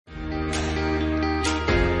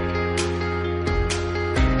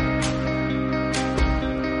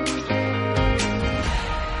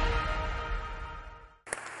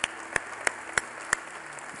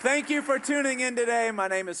Thank you for tuning in today. My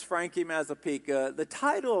name is Frankie Mazzapica. The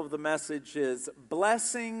title of the message is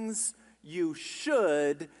Blessings You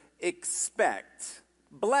Should Expect.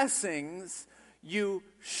 Blessings you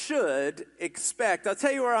should expect. I'll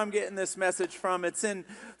tell you where I'm getting this message from. It's in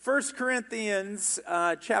 1 Corinthians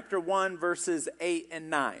chapter 1, verses 8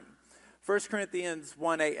 and 9. 1 Corinthians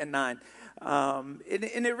 1, 8 and 9. And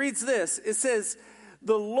it reads this. It says,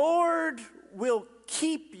 "The Lord will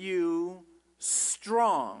keep you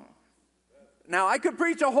strong." Now, I could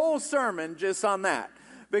preach a whole sermon just on that.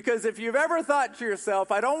 Because if you've ever thought to yourself,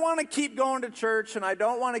 I don't want to keep going to church and I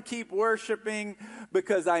don't want to keep worshiping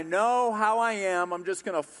because I know how I am. I'm just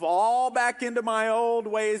going to fall back into my old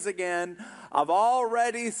ways again. I've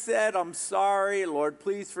already said, I'm sorry. Lord,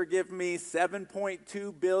 please forgive me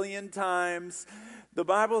 7.2 billion times. The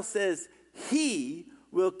Bible says He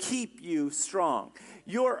will keep you strong.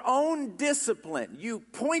 Your own discipline, you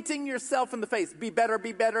pointing yourself in the face, be better,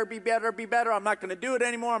 be better, be better, be better. I'm not going to do it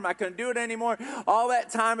anymore. I'm not going to do it anymore. All that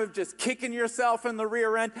time of just kicking yourself in the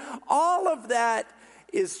rear end, all of that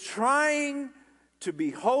is trying to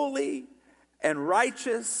be holy and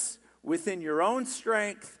righteous within your own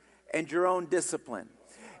strength and your own discipline.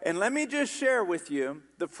 And let me just share with you,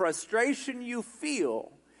 the frustration you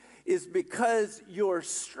feel is because your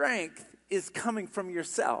strength is coming from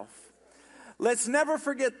yourself. Let's never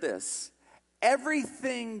forget this.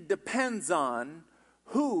 Everything depends on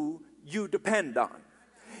who you depend on.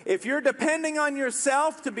 If you're depending on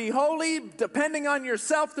yourself to be holy, depending on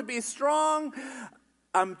yourself to be strong,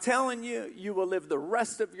 I'm telling you, you will live the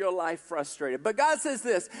rest of your life frustrated. But God says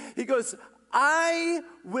this. He goes, I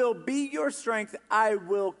will be your strength. I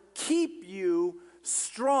will keep you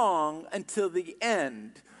strong until the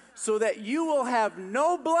end, so that you will have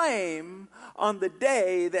no blame on the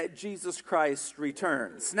day that Jesus Christ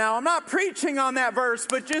returns. Now, I'm not preaching on that verse,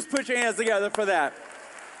 but just put your hands together for that.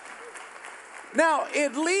 Now,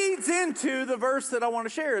 it leads into the verse that I want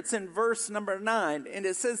to share. It's in verse number 9, and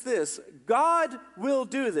it says this: God will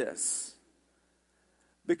do this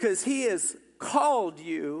because He has called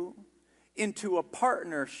you into a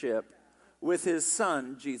partnership with His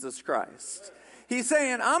Son, Jesus Christ. He's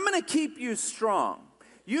saying, I'm going to keep you strong.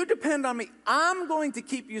 You depend on me. I'm going to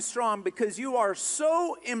keep you strong because you are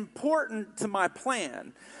so important to my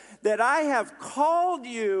plan that I have called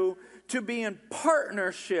you to be in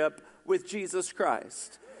partnership with Jesus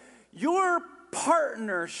Christ. Your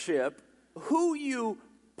partnership, who you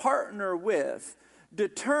partner with,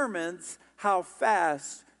 determines how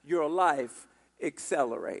fast your life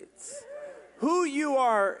accelerates. Who you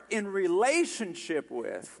are in relationship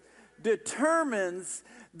with determines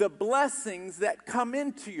the blessings that come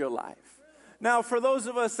into your life. Now, for those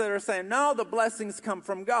of us that are saying, no, the blessings come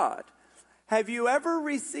from God. Have you ever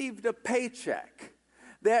received a paycheck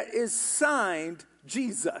that is signed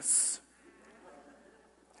Jesus?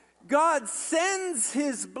 God sends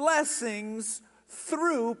His blessings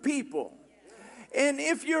through people. And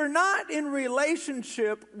if you're not in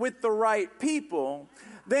relationship with the right people,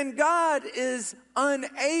 then God is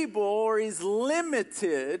unable or is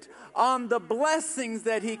limited on the blessings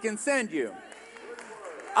that He can send you.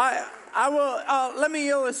 I will. Let me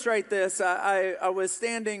illustrate this. I was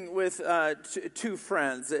standing with two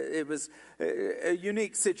friends. It was a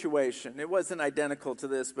unique situation. It wasn't identical to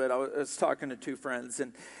this, but I was talking to two friends,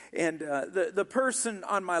 and the person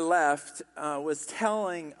on my left was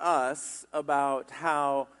telling us about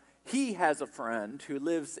how he has a friend who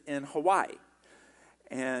lives in Hawaii.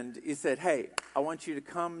 And he said, hey, I want you to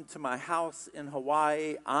come to my house in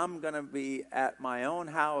Hawaii. I'm going to be at my own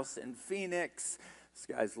house in Phoenix.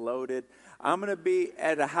 This guy's loaded. I'm going to be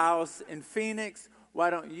at a house in Phoenix. Why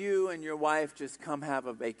don't you and your wife just come have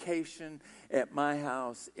a vacation at my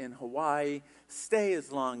house in Hawaii? Stay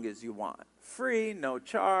as long as you want. Free, no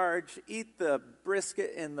charge. Eat the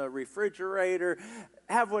brisket in the refrigerator.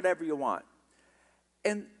 Have whatever you want.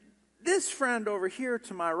 And this friend over here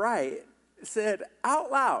to my right said out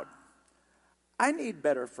loud, I need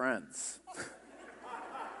better friends.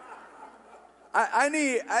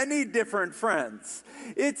 I need different friends.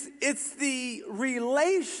 It's the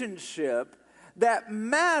relationship that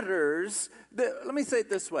matters. Let me say it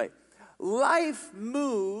this way. Life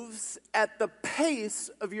moves at the pace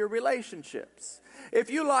of your relationships.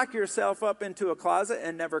 If you lock yourself up into a closet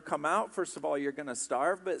and never come out, first of all, you're going to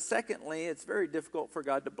starve. But secondly, it's very difficult for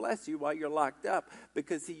God to bless you while you're locked up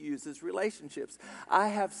because He uses relationships. I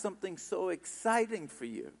have something so exciting for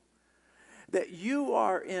you, that you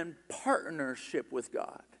are in partnership with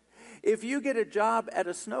God. If you get a job at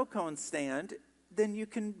a snow cone stand, then you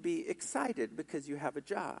can be excited because you have a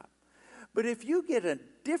job. But if you get a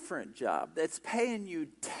different job that's paying you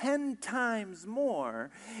 10 times more,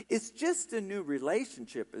 it's just a new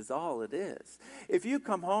relationship is all it is. If you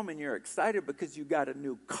come home and you're excited because you got a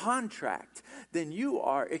new contract, then you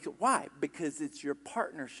are. Why? Because it's your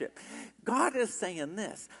partnership. God is saying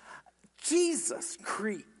this. Jesus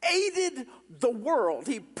created the world.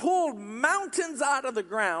 He pulled mountains out of the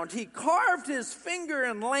ground. He carved his finger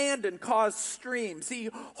in land and caused streams.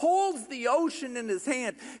 He holds the ocean in his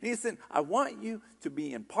hand. And he said, I want you to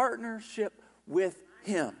be in partnership with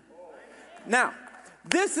him. Now,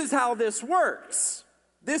 this is how this works.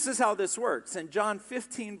 This is how this works. In John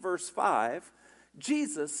 15, verse 5,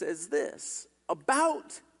 Jesus says this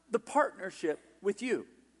about the partnership with you.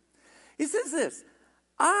 He says this,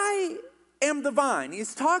 I am the vine.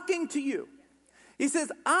 He's talking to you. He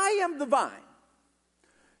says, I am the vine.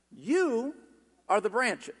 You are the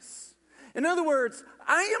branches. In other words,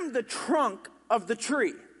 I am the trunk of the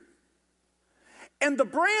tree. And the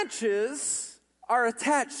branches are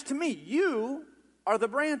attached to me. You are the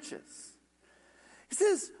branches. He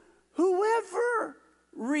says, whoever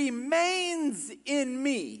remains in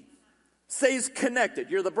me stays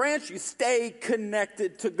connected. You're the branch, you stay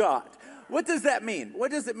connected to God. What does that mean? What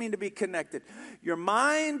does it mean to be connected? Your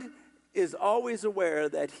mind is always aware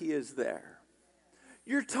that he is there.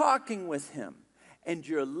 You're talking with him and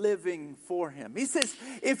you're living for him. He says,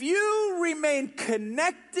 if you remain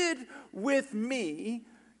connected with me,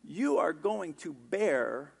 you are going to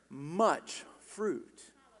bear much fruit.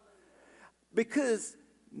 Because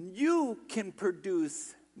you can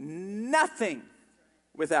produce nothing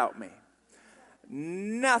without me.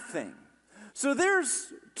 Nothing. So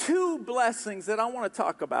there's two blessings that I want to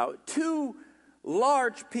talk about, two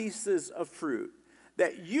large pieces of fruit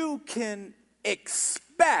that you can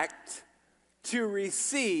expect to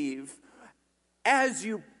receive as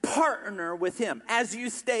you partner with him, as you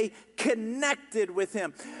stay connected with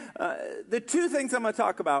him. The two things I'm going to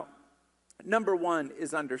talk about, number one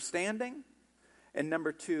is understanding, and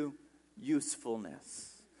number two,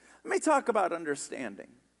 usefulness. Let me talk about understanding.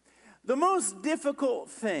 The most difficult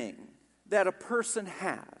thing that a person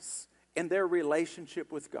has in their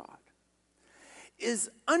relationship with God is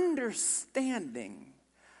understanding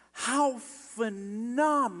how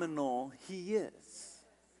phenomenal he is.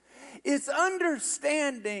 It's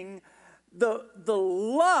understanding the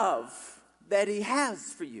love that he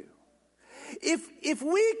has for you. If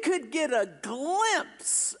we could get a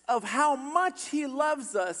glimpse of how much he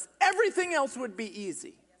loves us, everything else would be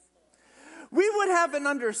easy. We would have an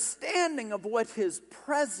understanding of what his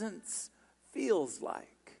presence feels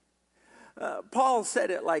like. Paul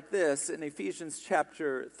said it like this in Ephesians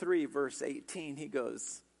chapter 3, verse 18. He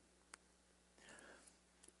goes,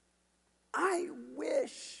 I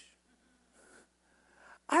wish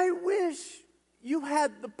you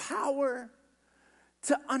had the power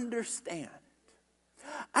to understand.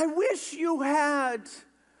 I wish you had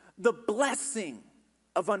the blessing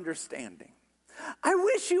of understanding. I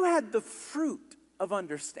wish you had the fruit of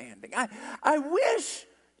understanding. I wish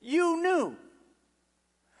you knew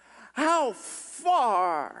how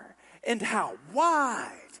far and how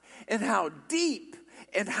wide and how deep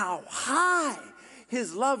and how high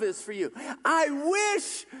his love is for you. I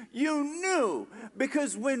wish you knew,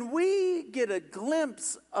 because when we get a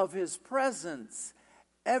glimpse of his presence,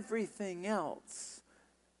 everything else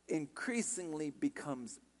increasingly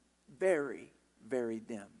becomes very, very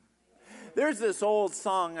dim. There's this old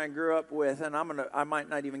song I grew up with, and I might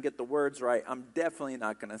not even get the words right. I'm definitely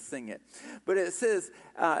not going to sing it. But it says,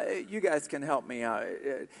 you guys can help me out.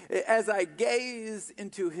 As I gaze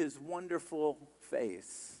into his wonderful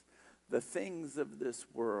face, the things of this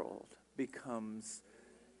world becomes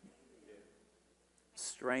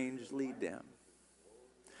strangely dim.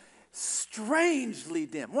 Strangely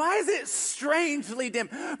dim. Why is it strangely dim?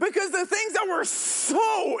 Because the things that were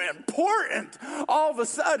so important, all of a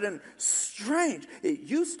sudden, strange. It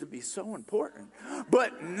used to be so important.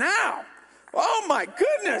 But now, oh my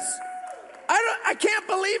goodness, I can't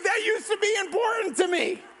believe that used to be important to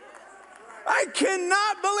me. I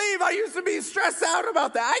cannot believe I used to be stressed out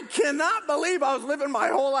about that. I cannot believe I was living my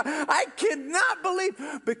whole life. I cannot believe,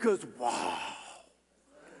 because wow,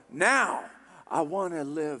 now I want to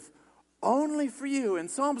live only for you. In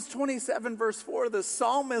Psalms 27, verse 4, the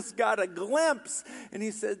psalmist got a glimpse, and he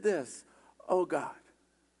said this, oh God,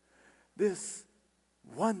 this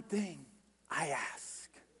one thing I ask,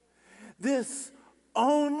 this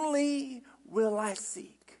only will I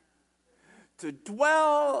seek, to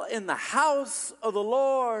dwell in the house of the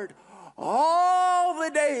Lord all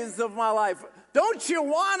the days of my life. Don't you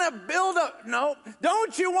want to build a, no.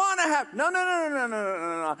 Don't you want to have, no.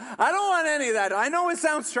 I don't want any of that. I know it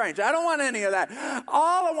sounds strange. I don't want any of that.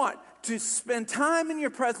 All I want to spend time in your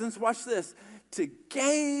presence, watch this, to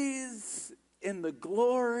gaze in the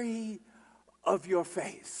glory of your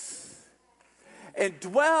face and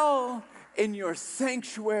dwell in your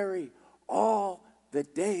sanctuary all the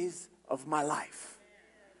days of my life.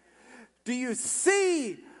 Do you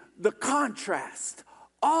see the contrast?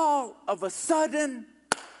 All of a sudden,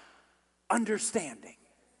 understanding.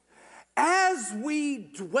 As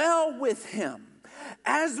we dwell with him,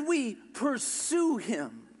 as we pursue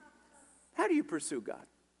him, how do you pursue God?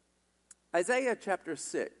 Isaiah chapter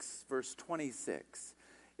 6, verse 26,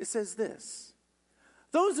 it says this,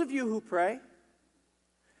 those of you who pray,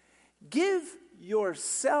 give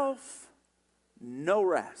yourself no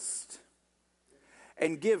rest,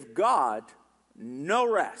 and give God no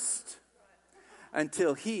rest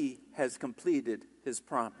until he has completed his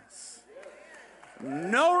promise.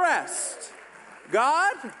 No rest.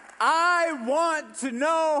 God, I want to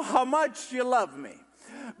know how much you love me.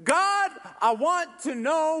 God, I want to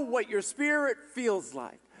know what your spirit feels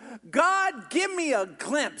like. God, give me a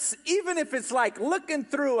glimpse, even if it's like looking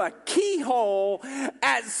through a keyhole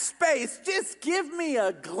at space. Just give me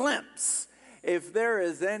a glimpse. If there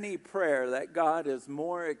is any prayer that God is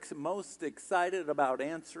most excited about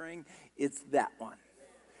answering, it's that one.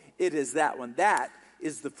 It is that one. That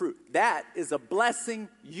is the fruit. That is a blessing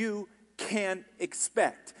you can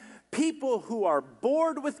expect. People who are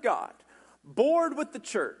bored with God, bored with the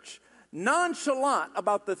church, nonchalant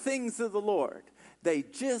about the things of the Lord, they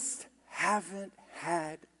just haven't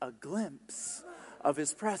had a glimpse of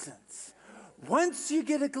his presence. Once you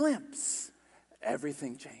get a glimpse,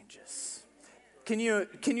 everything changes. Can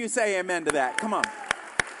you say amen to that? Come on.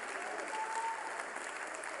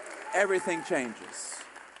 Everything changes.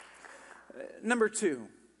 Number 2,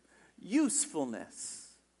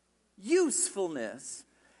 usefulness. Usefulness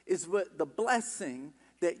is what the blessing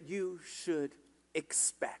that you should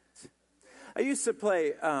expect. I used to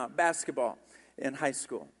play basketball in high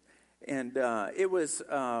school, and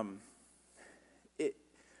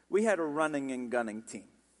we had a running and gunning team.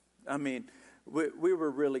 I mean, we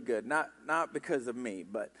were really good, not because of me,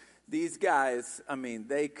 but these guys, I mean,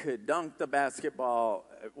 they could dunk the basketball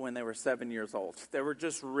when they were 7 years old. They were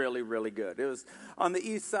just really, really good. It was on the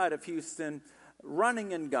east side of Houston,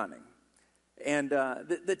 running and gunning. And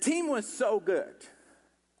the team was so good.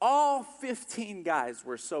 All 15 guys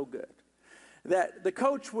were so good that the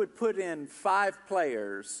coach would put in 5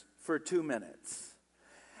 players for 2 minutes.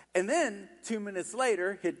 And then 2 minutes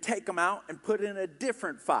later, he'd take them out and put in a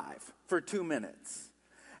different 5 for 2 minutes.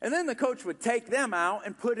 And then the coach would take them out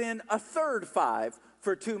and put in a third 5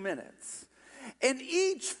 for 2 minutes. And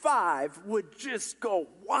each 5 would just go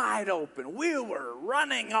wide open. We were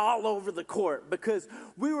running all over the court because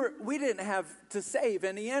we didn't have to save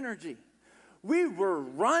any energy. We were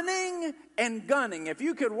running and gunning. If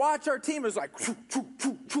you could watch our team, it was like, choo, choo,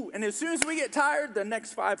 choo, choo. And as soon as we get tired, the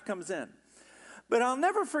next 5 comes in. But I'll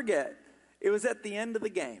never forget, it was at the end of the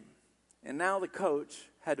game. And now the coach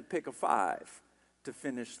had to pick a 5 to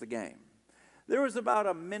finish the game. There was about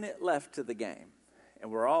a minute left to the game.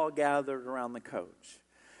 And we're all gathered around the coach.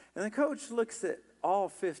 And the coach looks at all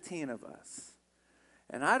 15 of us.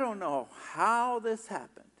 And I don't know how this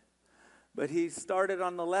happened. But he started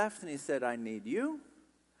on the left and he said, I need you,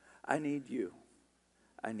 I need you,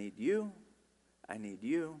 I need you, I need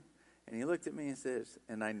you. And he looked at me and says,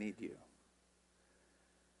 and I need you.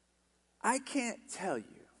 I can't tell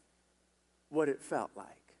you what it felt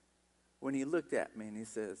like when he looked at me and he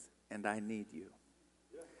says, and I need you.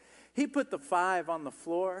 He put the 5 on the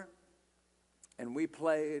floor and we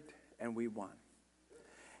played and we won.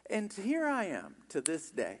 And here I am to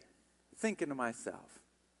this day thinking to myself,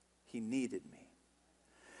 he needed me.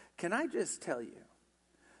 Can I just tell you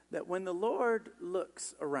that when the Lord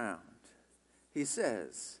looks around, he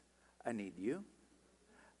says, I need you,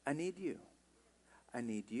 I need you, I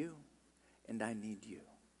need you, and I need you.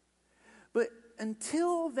 But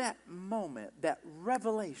until that moment, that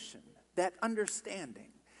revelation, that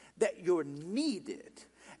understanding that you're needed,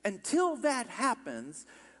 until that happens,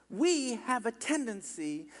 we have a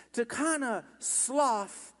tendency to kind of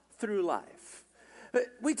sloth through life.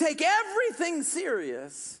 We take everything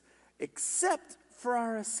serious except for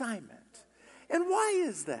our assignment. And why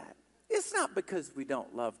is that? It's not because we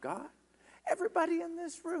don't love God. Everybody in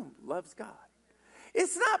this room loves God.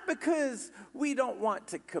 It's not because we don't want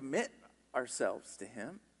to commit ourselves to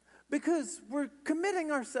him, because we're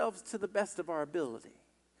committing ourselves to the best of our ability.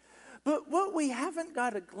 But what we haven't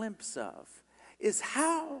got a glimpse of is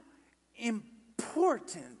how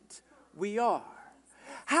important we are.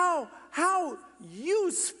 How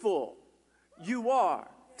useful you are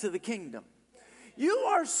to the kingdom. You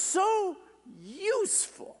are so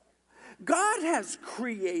useful. God has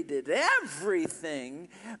created everything,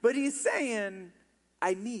 but he's saying,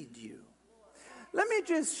 I need you. Let me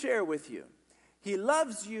just share with you. He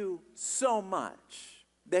loves you so much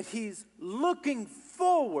that he's looking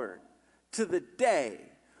forward to the day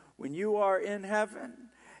when you are in heaven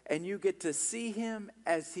and you get to see him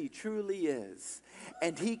as he truly is,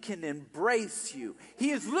 and he can embrace you.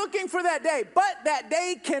 He is looking for that day, but that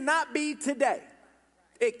day cannot be today.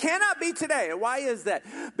 It cannot be today. Why is that?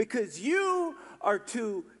 Because you are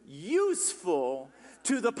too useful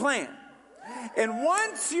to the plan. And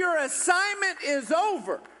once your assignment is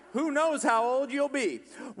over, who knows how old you'll be?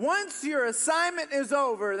 Once your assignment is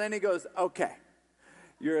over, then he goes, okay,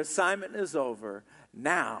 your assignment is over.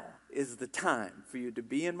 Now is the time for you to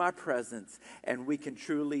be in my presence and we can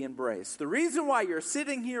truly embrace. The reason why you're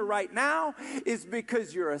sitting here right now is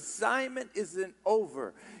because your assignment isn't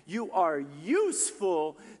over. You are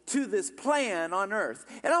useful to this plan on earth.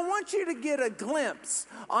 And I want you to get a glimpse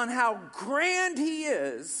on how grand he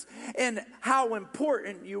is and how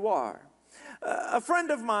important you are. A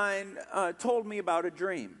friend of mine told me about a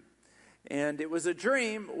dream. And it was a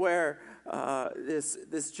dream where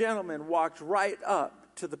this gentleman walked right up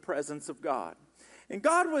to the presence of God. And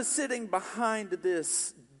God was sitting behind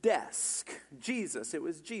this desk. It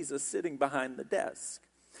was Jesus sitting behind the desk.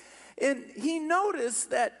 And he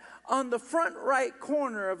noticed that on the front right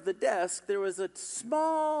corner of the desk, there was a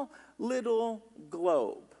small little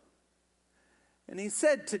globe. And he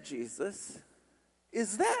said to Jesus,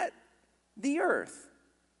 "Is that the earth?"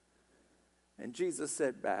 And Jesus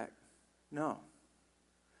said back, "No,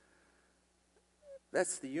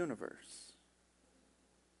 that's the universe."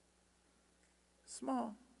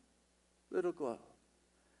 Small little globe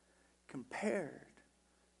compared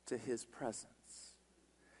to his presence.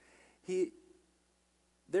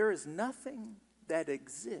 There is nothing that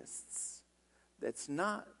exists that's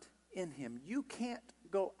not in him. You can't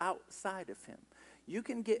go outside of him. You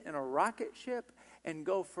can get in a rocket ship and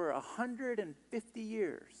go for 150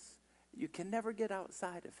 years. You can never get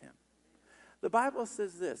outside of him. The Bible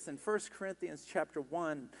says this in 1 Corinthians chapter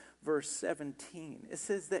 1, verse 17. It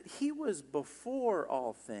says that he was before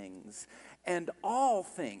all things, and all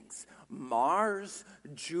things, Mars,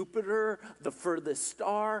 Jupiter, the furthest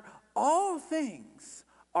star, all things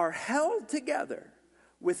are held together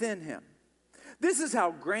within him. This is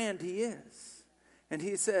how grand he is. And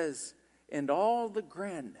he says, "And all the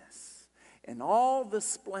grandness and all the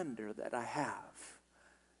splendor that I have,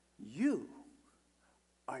 you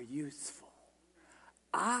are useful.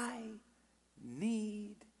 I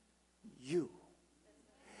need you."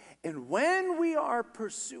 And when we are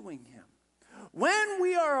pursuing him, when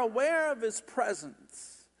we are aware of his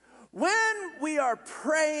presence, when we are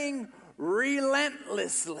praying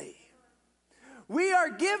relentlessly, we are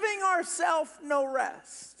giving ourselves no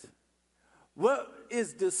rest. What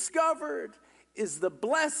is discovered is the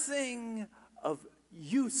blessing of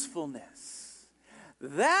usefulness.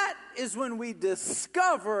 That is when we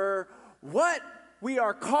discover what we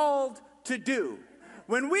are called to do.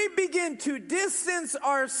 When we begin to distance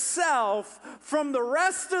ourselves from the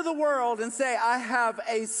rest of the world and say, I have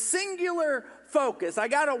a singular focus. I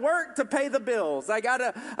got to work to pay the bills. I got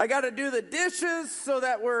to do the dishes so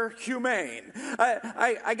that we're humane.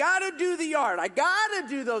 I got to do the yard. I got to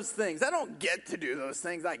do those things. I don't get to do those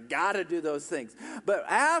things. I got to do those things. But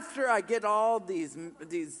after I get all these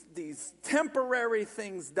temporary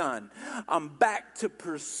things done, I'm back to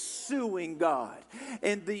pursuing God.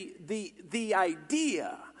 And the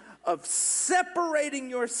idea of separating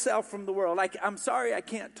yourself from the world. I'm sorry I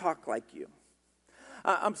can't talk like you.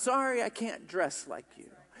 I'm sorry I can't dress like you.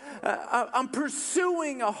 I'm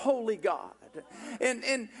pursuing a holy God.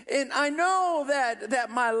 And I know that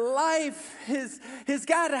my life has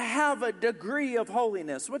got to have a degree of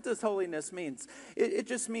holiness. What does holiness mean? It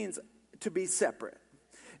just means to be separate.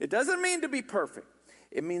 It doesn't mean to be perfect.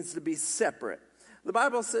 It means to be separate. The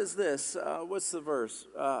Bible says this. What's the verse?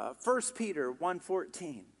 1 Peter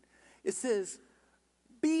 1:14. It says,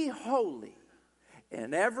 "Be holy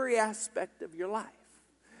in every aspect of your life,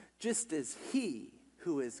 just as he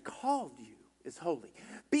who has called you is holy."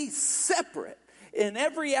 Be separate in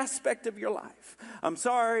every aspect of your life. I'm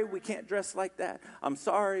sorry we can't dress like that. I'm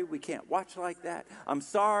sorry we can't watch like that. I'm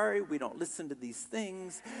sorry we don't listen to these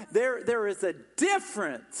things. There is a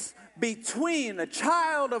difference between a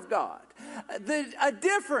child of God, a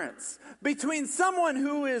difference between someone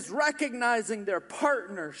who is recognizing their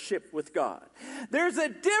partnership with God. There's a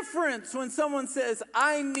difference when someone says,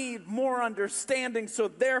 I need more understanding, so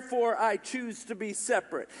therefore I choose to be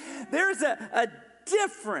separate. There's a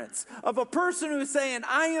difference of a person who's saying,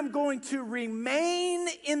 I am going to remain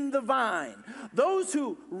in the vine. Those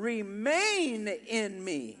who remain in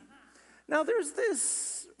me. Now there's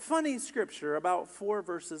this funny scripture about 4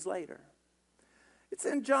 verses later. It's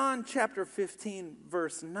in John chapter 15,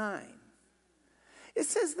 verse 9. It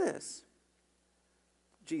says this,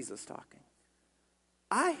 Jesus talking,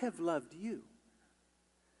 I have loved you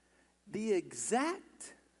the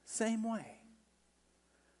exact same way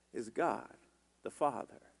as God, the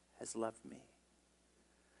Father, has loved me.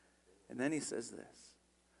 And then he says this,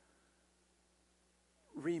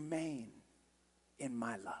 remain in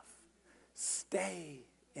my love. Stay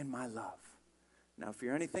in my love. Now, if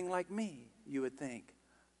you're anything like me, you would think,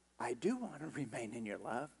 I do want to remain in your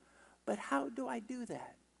love, but how do I do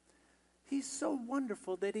that? He's so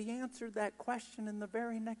wonderful that he answered that question in the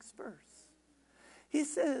very next verse. He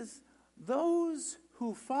says, those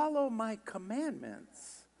who follow my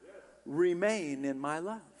commandments remain in my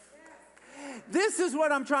love. This is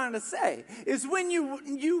what I'm trying to say, is when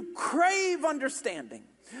you crave understanding,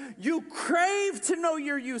 you crave to know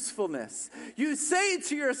your usefulness, you say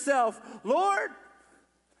to yourself, Lord,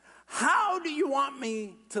 how do you want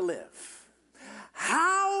me to live?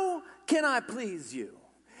 How can I please you?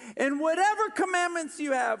 And whatever commandments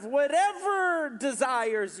you have, whatever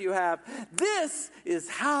desires you have, this is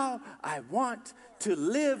how I want to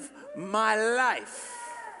live my life.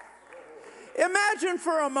 Imagine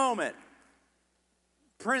for a moment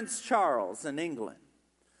Prince Charles in England.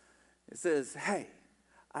 It says, hey,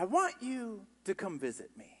 I want you to come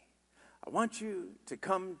visit me. I want you to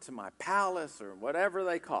come to my palace or whatever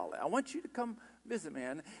they call it. I want you to come visit me,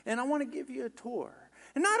 and I want to give you a tour.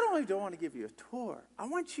 And not only do I want to give you a tour, I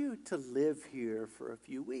want you to live here for a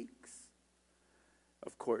few weeks.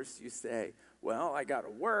 Of course, you say, well, I got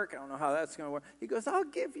to work. I don't know how that's going to work. He goes, I'll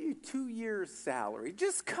give you 2 years' salary.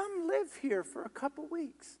 Just come live here for a couple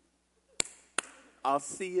weeks. I'll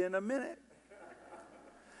see you in a minute.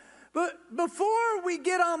 But before we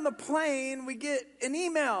get on the plane, we get an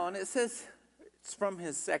email, and it says, it's from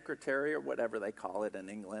his secretary or whatever they call it in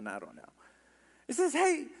England, I don't know. It says,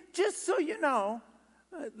 hey, just so you know,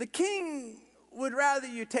 the king would rather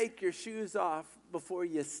you take your shoes off before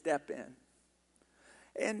you step in.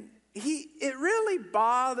 And it really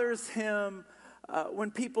bothers him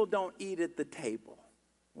when people don't eat at the table.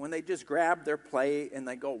 When they just grab their plate and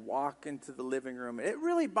they go walk into the living room. It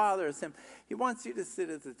really bothers him. He wants you to sit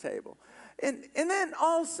at the table. And then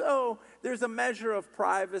also there's a measure of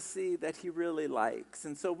privacy that he really likes.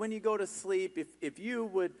 And so when you go to sleep, if you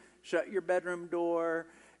would shut your bedroom door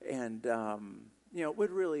and,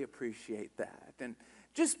 would really appreciate that. And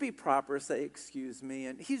just be proper, say, excuse me.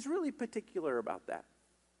 And he's really particular about that.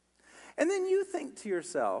 And then you think to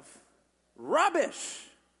yourself, rubbish.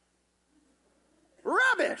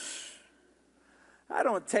 I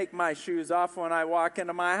don't take my shoes off when I walk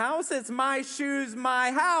into my house. It's my shoes,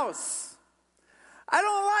 my house. I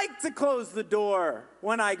don't like to close the door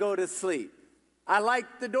when I go to sleep. I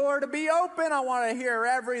like the door to be open. I want to hear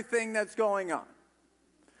everything that's going on.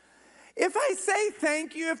 If I say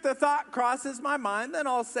thank you, if the thought crosses my mind, then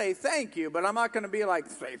I'll say thank you. But I'm not going to be like,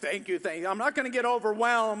 say thank you. I'm not going to get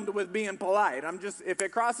overwhelmed with being polite. If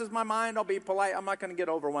it crosses my mind, I'll be polite. I'm not going to get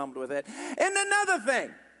overwhelmed with it. And another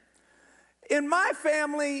thing, in my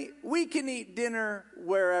family, we can eat dinner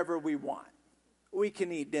wherever we want. We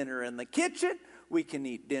can eat dinner in the kitchen. We can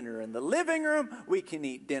eat dinner in the living room. We can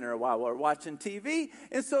eat dinner while we're watching TV.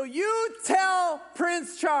 And so you tell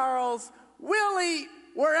Prince Charles, we'll eat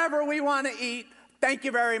wherever we want to eat. Thank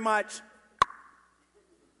you very much.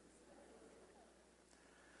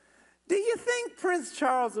 Do you think Prince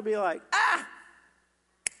Charles will be like,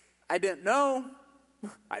 I didn't know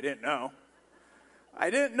that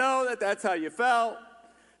that's how you felt.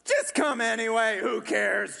 Just come anyway. Who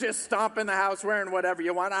cares? Just stomp in the house wearing whatever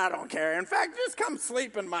you want. I don't care. In fact, just come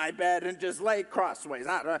sleep in my bed and just lay crossways.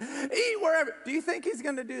 Eat wherever. Do you think he's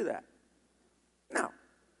going to do that? No.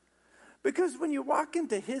 Because when you walk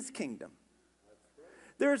into his kingdom,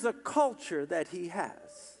 there's a culture that he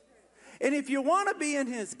has. And if you want to be in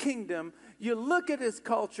his kingdom, you look at his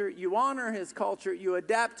culture, you honor his culture, you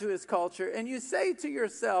adapt to his culture, and you say to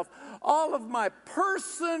yourself, all of my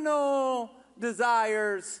personal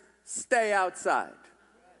desires stay outside.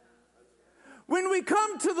 When we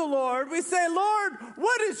come to the Lord, we say, Lord,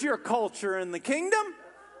 what is your culture in the kingdom?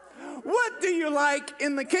 What do you like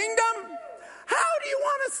in the kingdom? How do you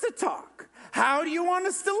want us to talk? How do you want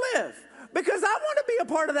us to live? Because I want to be a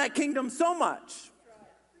part of that kingdom so much.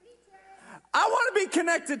 I want to be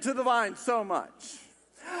connected to the vine so much.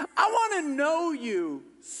 I want to know you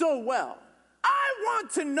so well. I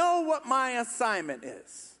want to know what my assignment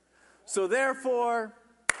is. So therefore,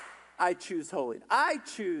 I choose holiness. I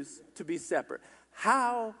choose to be separate.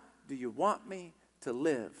 How do you want me to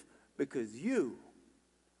live? Because you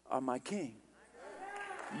are my king.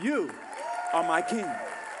 You are my king.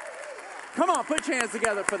 Come on, put your hands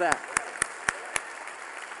together for that.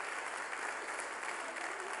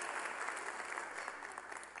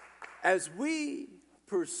 As we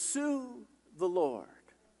pursue the Lord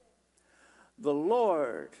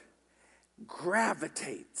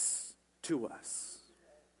gravitates to us.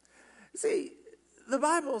 See, the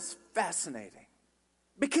Bible's fascinating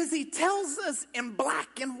because he tells us in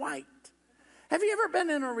black and white. Have you ever been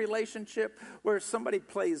in a relationship where somebody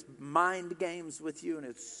plays mind games with you and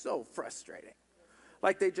it's so frustrating?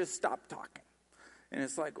 Like they just stop talking. And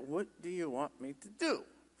it's like, what do you want me to do?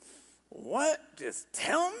 What? Just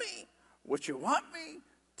tell me what you want me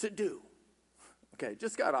to do. Okay,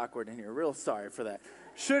 just got awkward in here. Real sorry for that.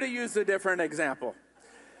 Should have used a different example.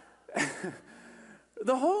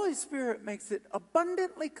 The Holy Spirit makes it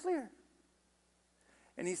abundantly clear.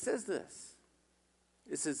 And he says this.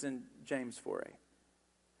 This is in James 4:8.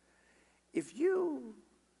 If you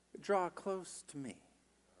draw close to me,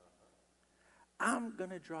 I'm going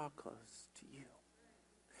to draw close to you.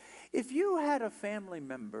 If you had a family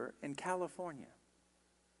member in California,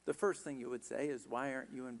 the first thing you would say is, why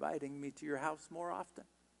aren't you inviting me to your house more often?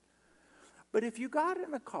 But if you got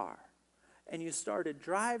in a car and you started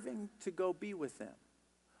driving to go be with them,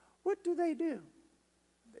 what do? They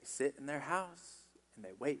sit in their house and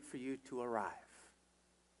they wait for you to arrive.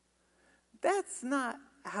 That's not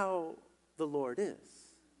how the Lord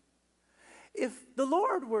is. If the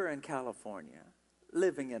Lord were in California,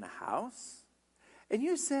 living in a house, and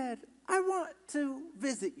you said, I want to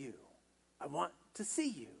visit you, I want to see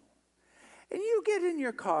you, and you get in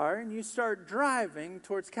your car and you start driving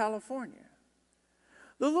towards California,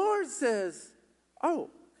 the Lord says, oh,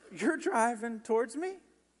 you're driving towards me?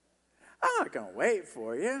 I'm not going to wait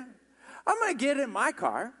for you. I'm going to get in my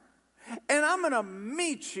car and I'm going to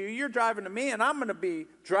meet you. You're driving to me and I'm going to be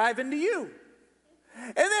driving to you.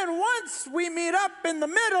 And then once we meet up in the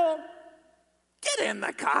middle, get in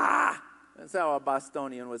the car. That's how a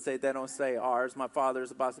Bostonian would say. They don't say ours. My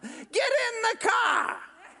father's a Bostonian. Get in the car.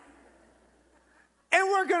 And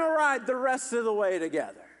we're going to ride the rest of the way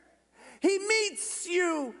together. He meets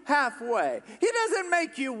you halfway. He doesn't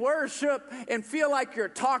make you worship and feel like you're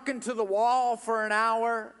talking to the wall for an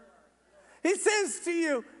hour. He says to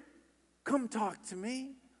you, come talk to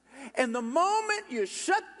me. And the moment you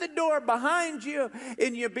shut the door behind you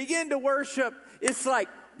and you begin to worship, it's like,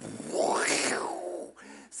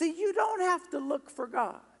 see, you don't have to look for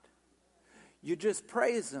God. You just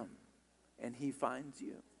praise him and he finds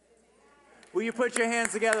you. Will you put your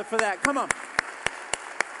hands together for that? Come on.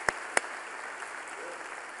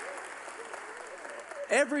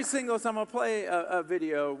 Every single time I play a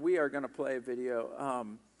video, we are going to play a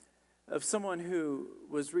video of someone who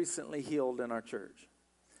was recently healed in our church.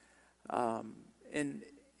 And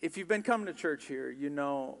if you've been coming to church here, you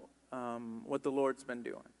know what the Lord's been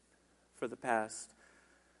doing for the past.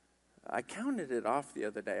 I counted it off the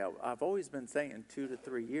other day. I've always been saying 2 to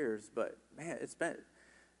 3 years, but man, it's been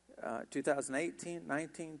 2018,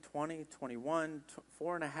 19, 20, 21,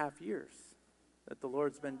 4.5 years that the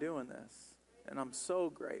Lord's been doing this. And I'm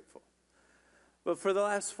so grateful. But for the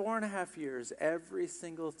last 4.5 years, every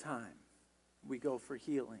single time we go for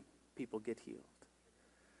healing, people get healed.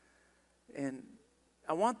 And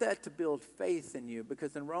I want that to build faith in you,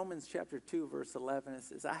 because in Romans chapter 2, verse 11, it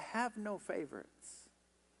says, I have no favorites.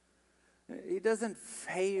 He doesn't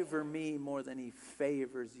favor me more than he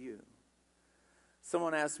favors you.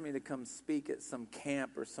 Someone asked me to come speak at some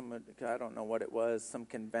camp or I don't know what it was, some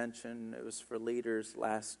convention. It was for leaders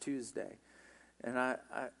last Tuesday. And I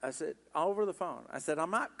said, over the phone, I said, I'm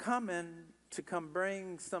not coming to come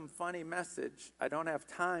bring some funny message. I don't have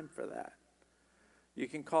time for that. You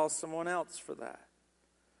can call someone else for that.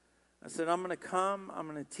 I said, I'm going to come, I'm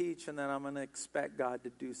going to teach, and then I'm going to expect God to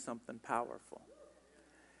do something powerful.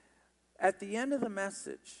 At the end of the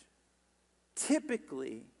message,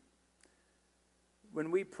 typically, when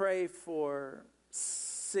we pray for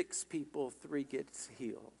 6 people, 3 gets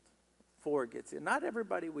healed, 4 gets healed. Not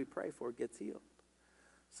everybody we pray for gets healed.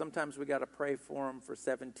 Sometimes we got to pray for them for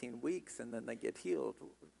 17 weeks and then they get healed.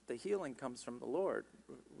 The healing comes from the Lord.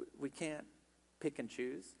 We can't pick and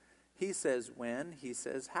choose. He says when, he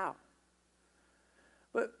says how.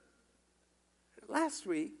 But last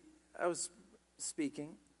week I was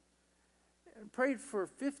speaking And prayed for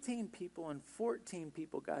 15 people and 14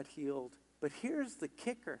 people got healed. But here's the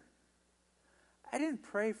kicker. I didn't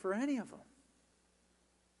pray for any of them.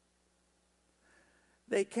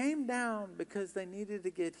 They came down because they needed to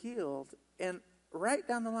get healed. And right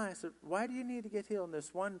down the line, I said, why do you need to get healed? And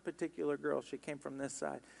this one particular girl, she came from this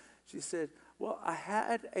side. She said, well, I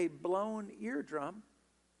had a blown eardrum.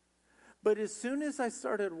 But as soon as I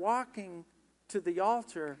started walking to the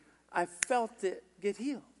altar, I felt it get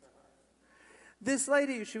healed. This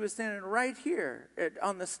lady, she was standing right here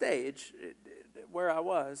on the stage where I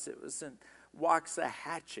was. It was in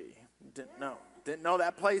Waxahachie. Didn't know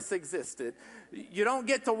that place existed. You don't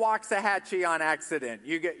get to Waxahachie on accident.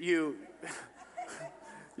 You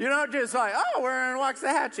don't just like, oh, we're in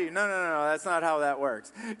Waxahachie. No, that's not how that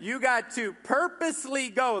works. You got to purposely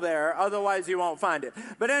go there, otherwise you won't find it.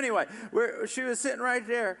 But anyway, she was sitting right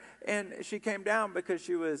there, and she came down because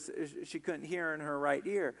she couldn't hear in her right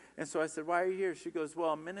ear. And so I said, why are you here? She goes,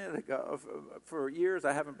 well, a minute ago, for years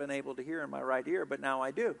I haven't been able to hear in my right ear, but now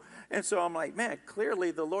I do. And so I'm like, man,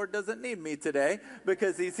 clearly the Lord doesn't need me today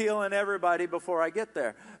because he's healing everybody before I get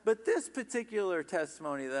there. But this particular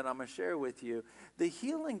testimony that I'm going to share with you, the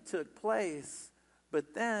healing took place,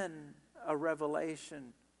 but then a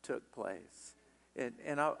revelation took place.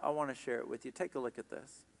 And I want to share it with you. Take a look at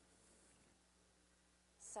this.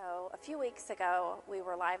 So a few weeks ago, we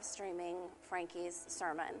were live streaming Frankie's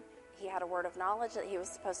sermon. He had a word of knowledge that he was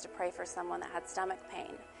supposed to pray for someone that had stomach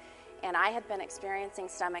pain. And I had been experiencing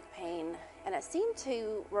stomach pain, and it seemed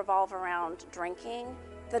to revolve around drinking.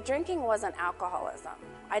 The drinking wasn't alcoholism.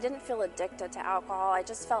 I didn't feel addicted to alcohol. I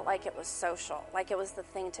just felt like it was social, like it was the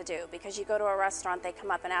thing to do. Because you go to a restaurant, they come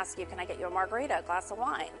up and ask you, can I get you a margarita, a glass of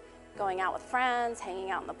wine? Going out with friends,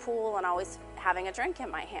 hanging out in the pool, and always having a drink in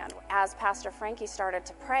my hand. As Pastor Frankie started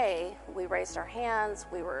to pray, we raised our hands,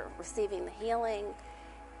 we were receiving the healing,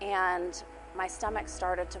 and my stomach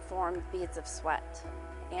started to form beads of sweat.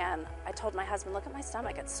 And I told my husband, look at my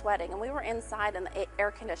stomach, it's sweating. And we were inside in the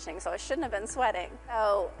air conditioning, so it shouldn't have been sweating.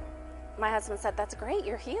 So my husband said, that's great,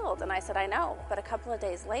 you're healed. And I said, I know. But a couple of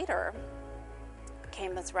days later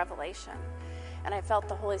came this revelation. And I felt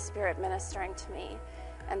the Holy Spirit ministering to me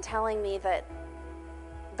and telling me that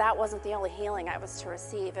that wasn't the only healing I was to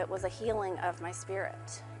receive. It was a healing of my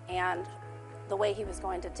spirit. And the way he was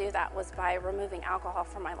going to do that was by removing alcohol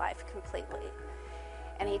from my life completely.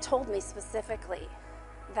 And he told me specifically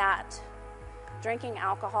that drinking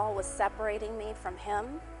alcohol was separating me from him,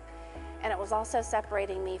 and it was also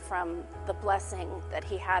separating me from the blessing that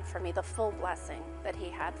he had for me, the full blessing that he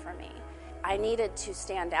had for me. I needed to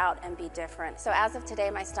stand out and be different. So as of today,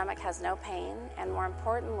 my stomach has no pain, and more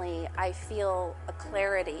importantly, I feel a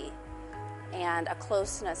clarity and a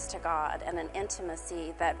closeness to God and an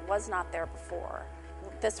intimacy that was not there before.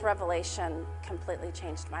 This revelation completely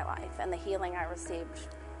changed my life, and the healing I received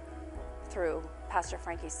through Pastor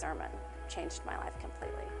Frankie's sermon changed my life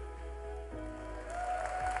completely.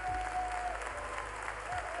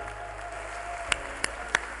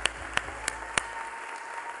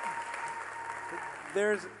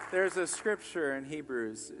 There's a scripture in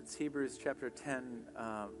Hebrews. It's Hebrews chapter 10,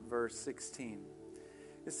 verse 16.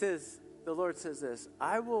 It says, the Lord says this,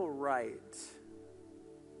 I will write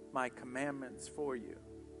my commandments for you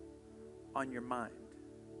on your mind,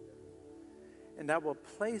 and I will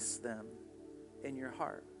place them in your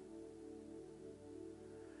heart.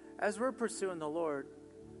 As we're pursuing the Lord,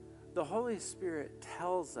 the Holy Spirit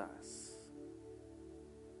tells us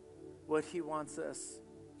what he wants us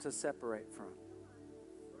to separate from.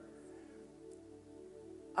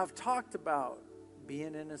 I've talked about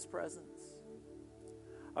being in his presence.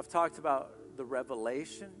 I've talked about the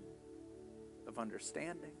revelation of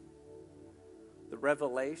understanding, the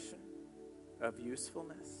revelation of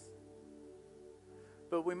usefulness.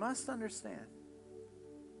 But we must understand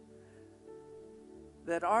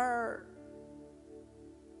that our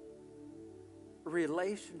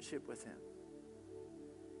relationship with him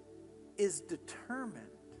is determined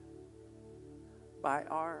by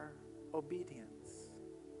our obedience.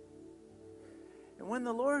 And when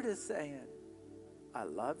the Lord is saying, I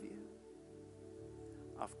love you,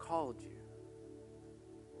 I've called you,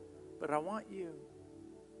 but I want you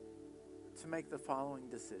to make the following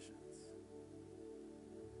decisions.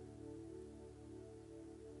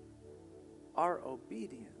 Our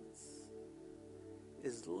obedience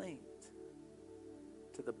is linked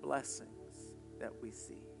to the blessings that we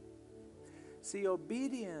see. See,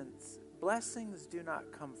 blessings do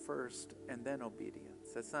not come first and then obedience.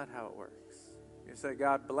 That's not how it works. You say,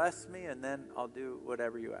 God, bless me, and then I'll do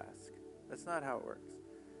whatever you ask. That's not how it works.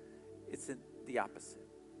 It's the opposite.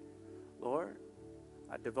 Lord,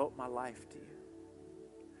 I devote my life to you.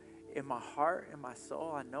 in my heart, in my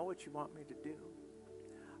soul, I know what you want me to do.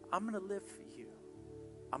 I'm going to live for you.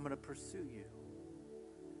 I'm going to pursue you.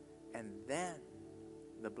 And then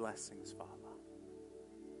the blessings follow.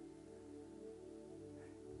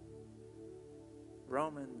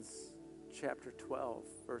 Romans chapter 12,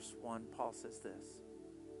 verse 1, Paul says this.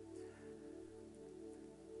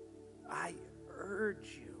 I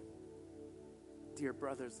urge you, dear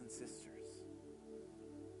brothers and sisters,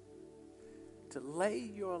 to lay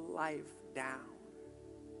your life down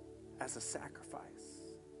as a sacrifice.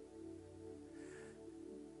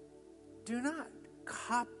 Do not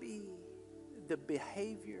copy the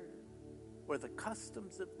behavior or the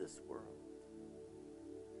customs of this world,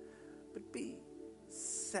 but be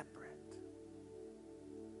separate.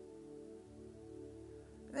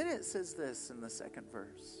 And then it says this in the second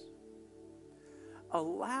verse.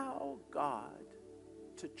 Allow God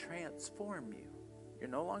to transform you. You're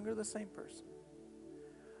no longer the same person.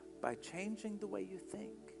 By changing the way you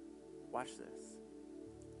think. Watch this.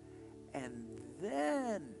 And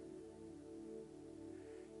then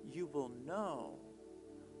you will know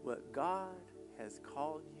what God has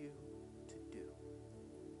called you to do.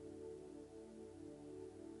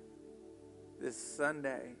 This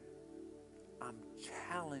Sunday, I'm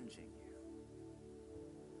challenging you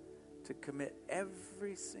to commit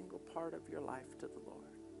every single part of your life to the Lord.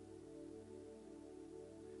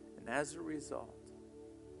 And as a result,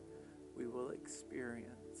 we will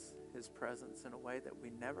experience His presence in a way that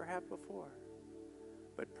we never have before.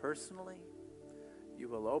 But personally, you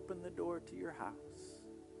will open the door to your house.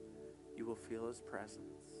 You will feel His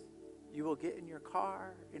presence. You will get in your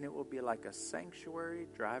car, and it will be like a sanctuary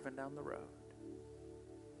driving down the road.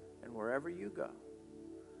 And wherever you go,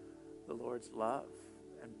 the Lord's love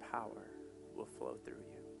and power will flow through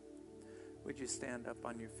you. Would you stand up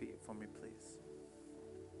on your feet for me, please?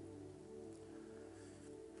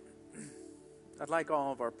 I'd like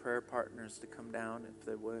all of our prayer partners to come down, if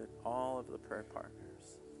they would. All of the prayer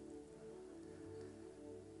partners.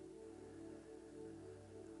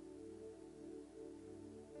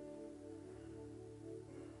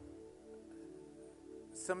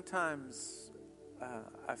 Sometimes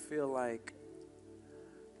I feel like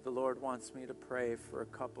the Lord wants me to pray for a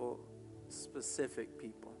couple specific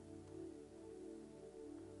people.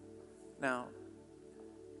 Now,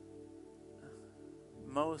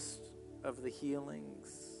 most of the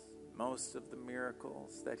healings, most of the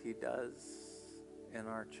miracles that He does in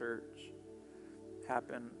our church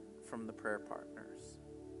happen from the prayer partners.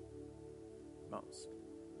 Most.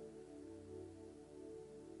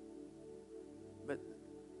 But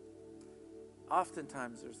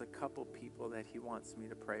oftentimes there's a couple people that He wants me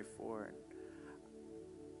to pray for. And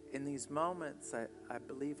in these moments, I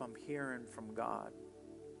believe I'm hearing from God.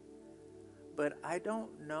 But I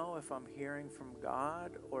don't know if I'm hearing from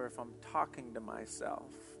God or if I'm talking to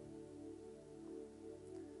myself.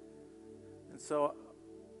 And so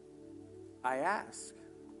I ask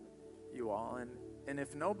you all, and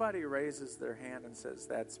if nobody raises their hand and says,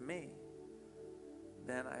 that's me,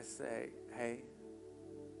 then I say, hey,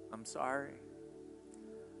 I'm sorry.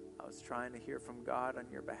 I was trying to hear from God on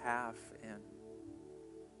your behalf, and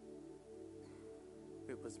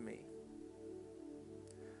it was me.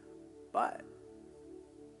 But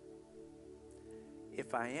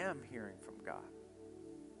if I am hearing from God,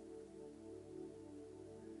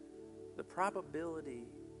 the probability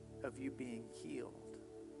of you being healed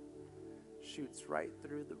shoots right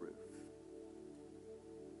through the roof.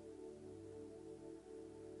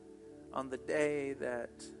 On the day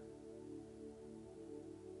that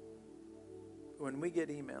when we get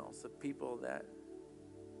emails of people that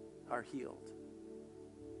are healed,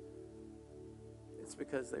 it's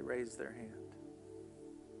because they raised their hand.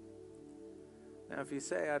 Now, if you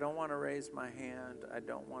say, I don't want to raise my hand, I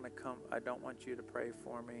don't want to come, I don't want you to pray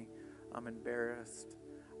for me, I'm embarrassed.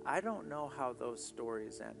 I don't know how those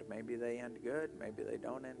stories end. Maybe they end good, maybe they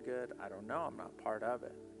don't end good. I don't know, I'm not part of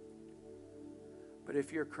it. But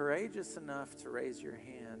if you're courageous enough to raise your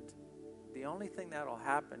hand, the only thing that'll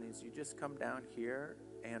happen is you just come down here,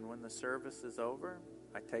 and when the service is over,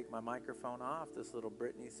 I take my microphone off, this little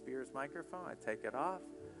Britney Spears microphone, I take it off,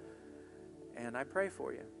 and I pray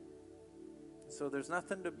for you. So there's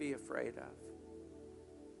nothing to be afraid of.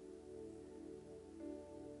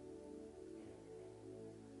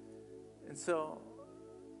 And so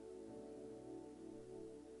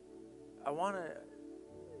I want to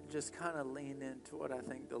just kind of lean into what I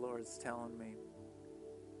think the Lord's telling me.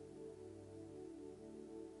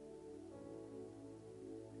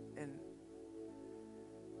 And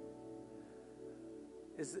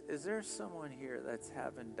is there someone here that's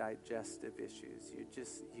having digestive issues?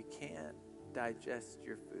 You can't digest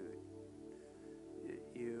your food.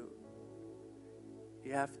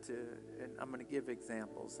 You have to, and I'm going to give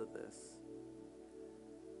examples of this.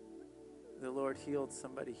 The Lord healed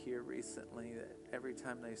somebody here recently that every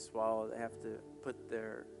time they swallow, they have to put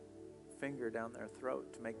their finger down their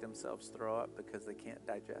throat to make themselves throw up because they can't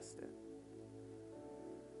digest it.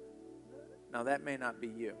 Now, that may not be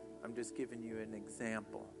you. I'm just giving you an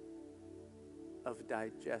example of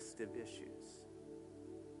digestive issues.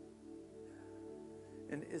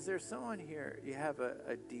 And is there someone here, you have a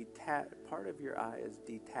part of your eye is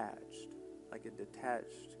detached, like a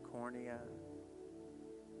detached cornea?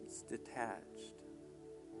 It's detached.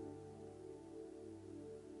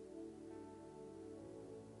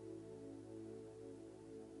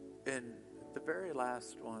 And the very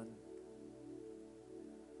last one,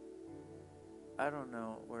 I don't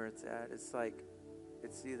know where it's at. It's like,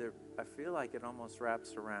 it's either, I feel like it almost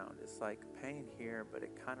wraps around. It's like pain here, but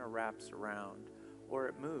it kind of wraps around, or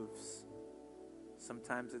it moves.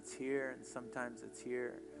 Sometimes it's here, and sometimes it's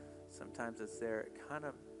here. Sometimes it's there. It kind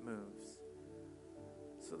of moves.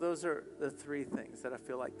 So those are the three things that I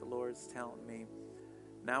feel like the Lord's telling me.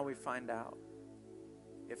 Now we find out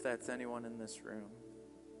if that's anyone in this room.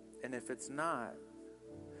 And if it's not,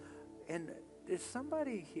 and did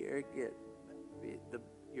somebody here get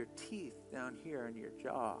your teeth down here in your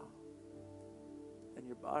jaw, in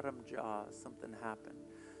your bottom jaw, something happened?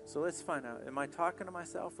 So let's find out. Am I talking to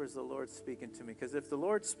myself, or is the Lord speaking to me? Because if the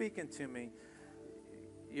Lord's speaking to me,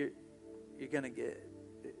 you're going to get,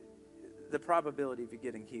 the probability of you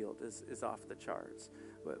getting healed is off the charts.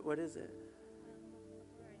 What is it?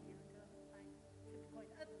 Going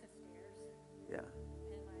up the stairs. Yeah.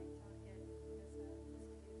 And my jaw hit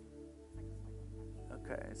this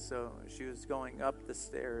tooth. Okay, so she was going up the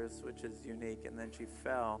stairs, which is unique, and then she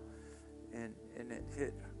fell, and it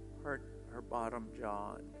hit her bottom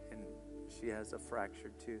jaw, and she has a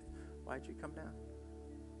fractured tooth. Why'd you come down?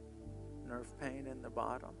 Nerve pain in the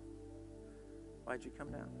bottom? Why'd you come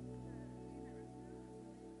down?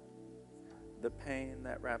 The pain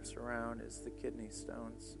that wraps around is the kidney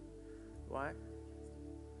stones. Why?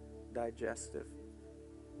 Digestive.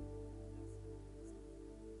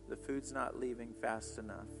 The food's not leaving fast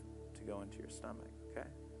enough to go into your stomach, okay?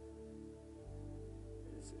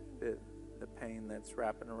 The pain that's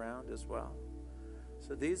wrapping around as well.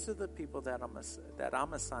 So these are the people that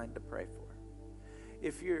I'm assigned to pray for.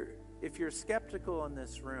 If you're skeptical in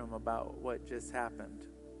this room about what just happened,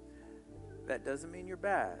 that doesn't mean you're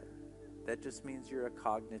bad. That just means you're a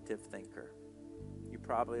cognitive thinker. You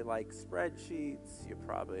probably like spreadsheets. You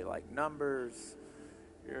probably like numbers.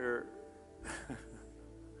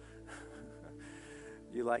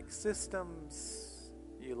 You like systems.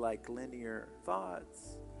 You like linear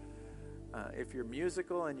thoughts. If you're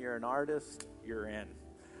musical and you're an artist, you're in.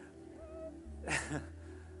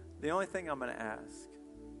 The only thing I'm going to ask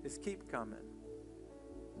is keep coming.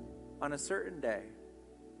 On a certain day,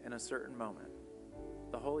 in a certain moment,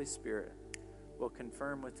 the Holy Spirit will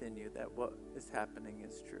confirm within you that what is happening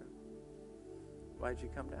is true. Why'd you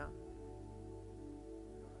come down?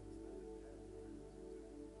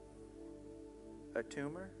 A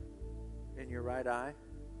tumor in your right eye?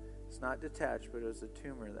 It's not detached, but it was a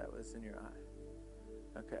tumor that was in your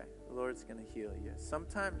eye. Okay, the Lord's going to heal you.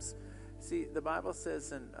 Sometimes, see, the Bible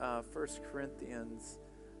says in 1 Corinthians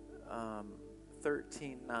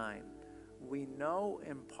 13:9, we know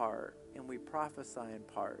in part and we prophesy in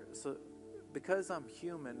part. So because I'm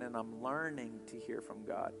human and I'm learning to hear from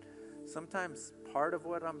God, sometimes part of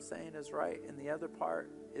what I'm saying is right and the other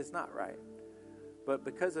part is not right. But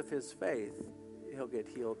because of his faith, he'll get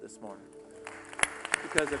healed this morning.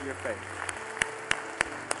 Because of your faith.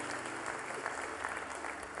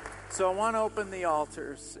 So I want to open the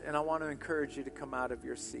altars, and I want to encourage you to come out of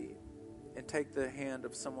your seat and take the hand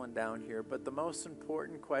of someone down here. But the most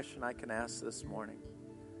important question I can ask this morning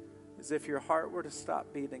is, if your heart were to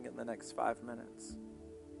stop beating in the next 5 minutes,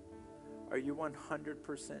 are you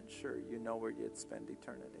 100% sure you know where you'd spend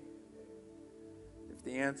eternity? If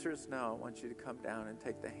the answer is no, I want you to come down and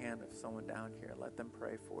take the hand of someone down here. Let them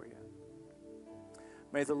pray for you.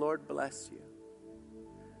 May the Lord bless you.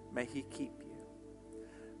 May he keep you.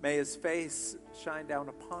 May his face shine down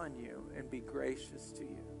upon you and be gracious to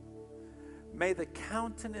you. May the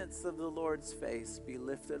countenance of the Lord's face be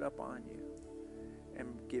lifted up on you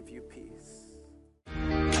and give you peace.